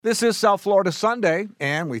This is South Florida Sunday,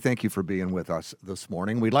 and we thank you for being with us this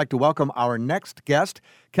morning. We'd like to welcome our next guest.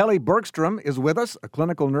 Kelly Bergstrom is with us, a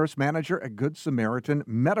clinical nurse manager at Good Samaritan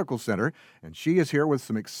Medical Center, and she is here with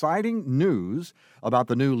some exciting news about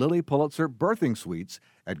the new Lilly Pulitzer birthing suites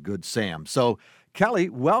at Good Sam. So, Kelly,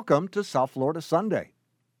 welcome to South Florida Sunday.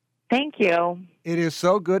 Thank you. It is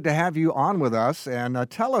so good to have you on with us, and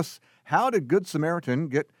tell us, how did Good Samaritan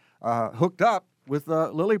get hooked up with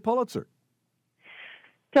Lilly Pulitzer?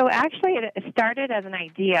 So actually, it started as an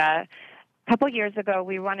idea. A couple years ago,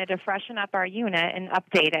 we wanted to freshen up our unit and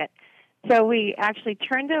update it. So we actually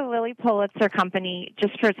turned to Lilly Pulitzer Company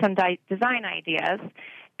just for some design ideas,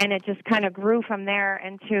 and it just kind of grew from there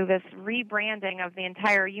into this rebranding of the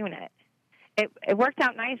entire unit. It worked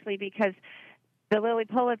out nicely because the Lilly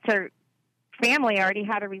Pulitzer family already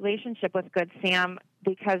had a relationship with Good Sam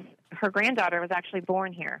because her granddaughter was actually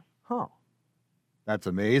born here. Huh. That's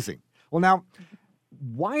amazing. Well, now,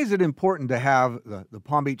 why is it important to have the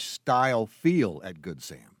Palm Beach style feel at Good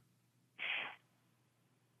Sam?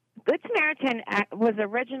 Good Samaritan was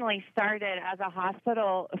originally started as a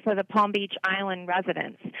hospital for the Palm Beach Island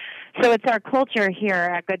residents. So it's our culture here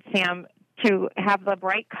at Good Sam to have the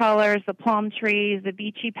bright colors, the palm trees, the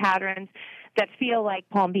beachy patterns that feel like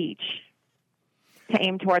Palm Beach to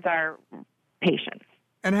aim towards our patients.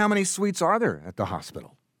 And how many suites are there at the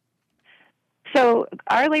hospital? So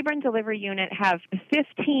our labor and delivery unit have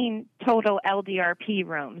 15 total LDRP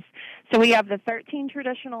rooms. So we have the 13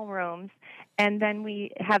 traditional rooms, and then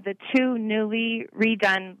we have the 2 newly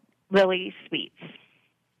redone Lilly suites.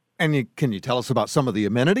 And can you tell us about some of the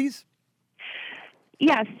amenities?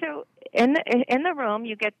 Yeah, so in the room,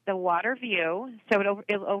 you get the water view, so it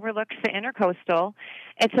overlooks the intercoastal.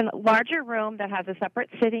 It's a larger room that has a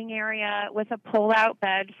separate sitting area with a pull-out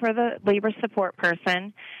bed for the labor support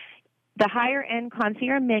person. The higher-end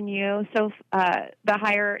concierge menu, so the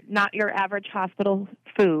higher, not your average hospital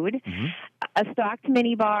food, a stocked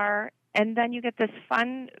minibar, and then you get this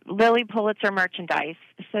fun Lilly Pulitzer merchandise.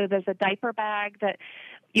 So there's a diaper bag that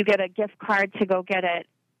you get a gift card to go get it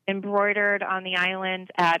embroidered on the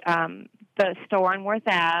island at the store on Worth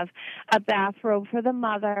Ave, a bathrobe for the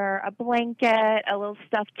mother, a blanket, a little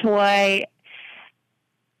stuffed toy.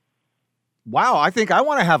 Wow, I think I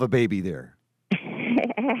want to have a baby there.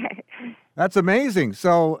 That's amazing.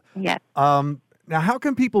 So, yeah. Now how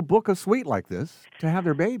can people book a suite like this to have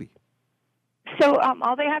their baby? So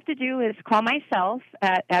all they have to do is call myself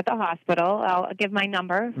at the hospital. I'll give my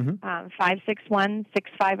number,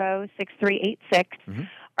 561-650-6386,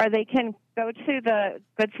 or they can go to the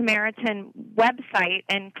Good Samaritan website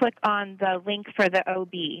and click on the link for the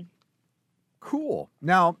OB. Cool.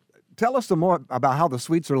 Now, tell us some more about how the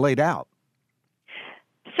suites are laid out.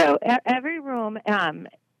 So every room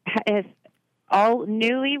is all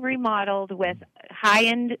newly remodeled with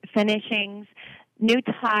high-end finishings, new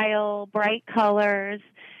tile, bright colors,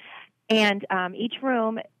 and each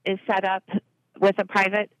room is set up with a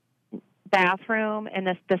private bathroom and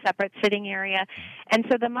the separate sitting area. And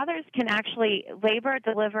so the mothers can actually labor,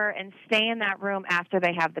 deliver, and stay in that room after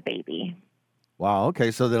they have the baby. Wow,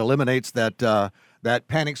 okay, so that eliminates that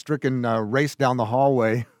panic-stricken race down the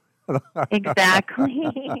hallway.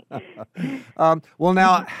 Exactly. Well,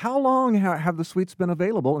 now, how long have the suites been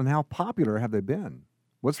available, and how popular have they been?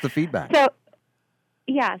 What's the feedback? So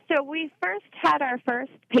we first had our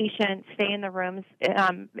first patient stay in the rooms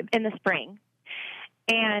in the spring,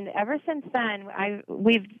 and ever since then,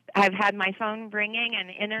 I've had my phone ringing and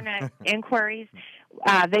internet inquiries.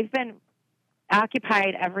 They've been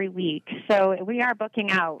occupied every week, so we are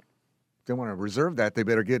booking out. If they want to reserve that, they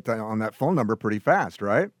better get on that phone number pretty fast,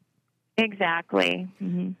 right? Exactly.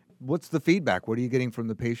 What's the feedback? What are you getting from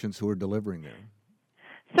the patients who are delivering there?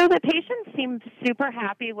 So the patients seem super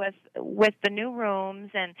happy with the new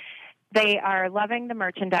rooms, and they are loving the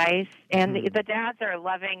merchandise, and the dads are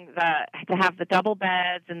loving to have the double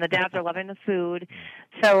beds, and the dads are loving the food.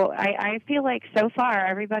 So I feel like so far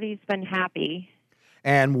everybody's been happy.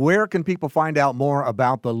 And where can people find out more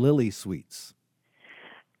about the Lilly suites?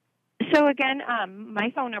 So again,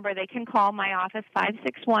 my phone number, they can call my office,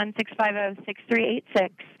 561-650-6386,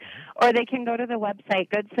 or they can go to the website,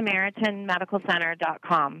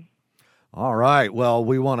 goodsamaritanmedicalcenter.com. All right. Well,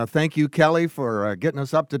 we want to thank you, Kelly, for getting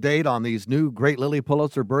us up to date on these new great Lilly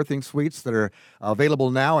Pulitzer birthing suites that are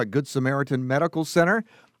available now at Good Samaritan Medical Center.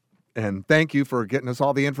 And thank you for getting us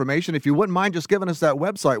all the information. If you wouldn't mind just giving us that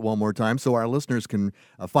website one more time so our listeners can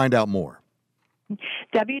find out more.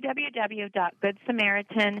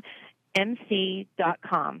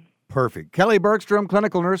 www.goodsamaritanmc.com. Perfect. Kelly Bergstrom,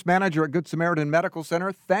 Clinical Nurse Manager at Good Samaritan Medical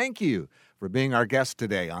Center. Thank you for being our guest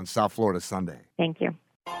today on South Florida Sunday. Thank you.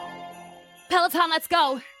 Peloton, let's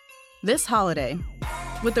go! This holiday,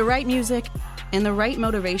 with the right music and the right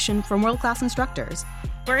motivation from world-class instructors,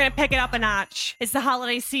 we're going to pick it up a notch. It's the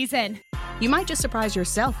holiday season. You might just surprise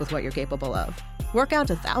yourself with what you're capable of. Work out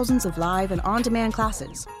to thousands of live and on-demand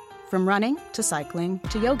classes, from running to cycling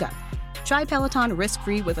to yoga. Try Peloton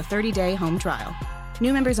risk-free with a 30-day home trial.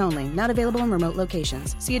 New members only, not available in remote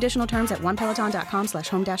locations. See additional terms at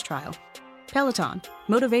onepeloton.com/home-trial. Peloton,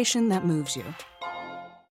 motivation that moves you.